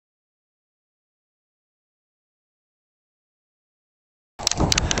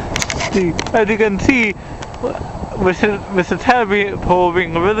As you can see, with the tadpole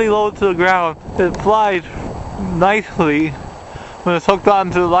being really low to the ground, it flies nicely when it's hooked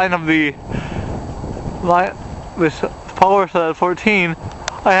onto the line of the with Power Sled 14.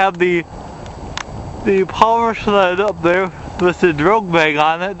 I have the Power Sled up there with the drogue bag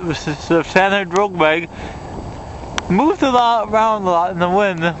on it, with the standard drogue bag. Moves around a lot in the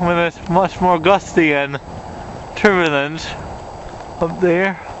wind when it's much more gusty and turbulent up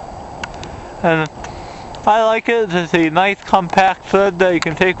there. And I like it. It's a nice compact sled that you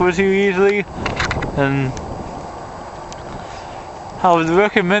can take with you easily, and I would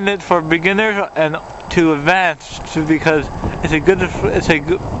recommend it for beginners and to advanced, because it's a good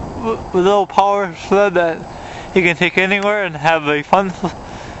little power sled that you can take anywhere and have fun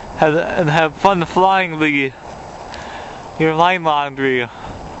flying your line laundry.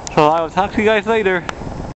 So I will talk to you guys later.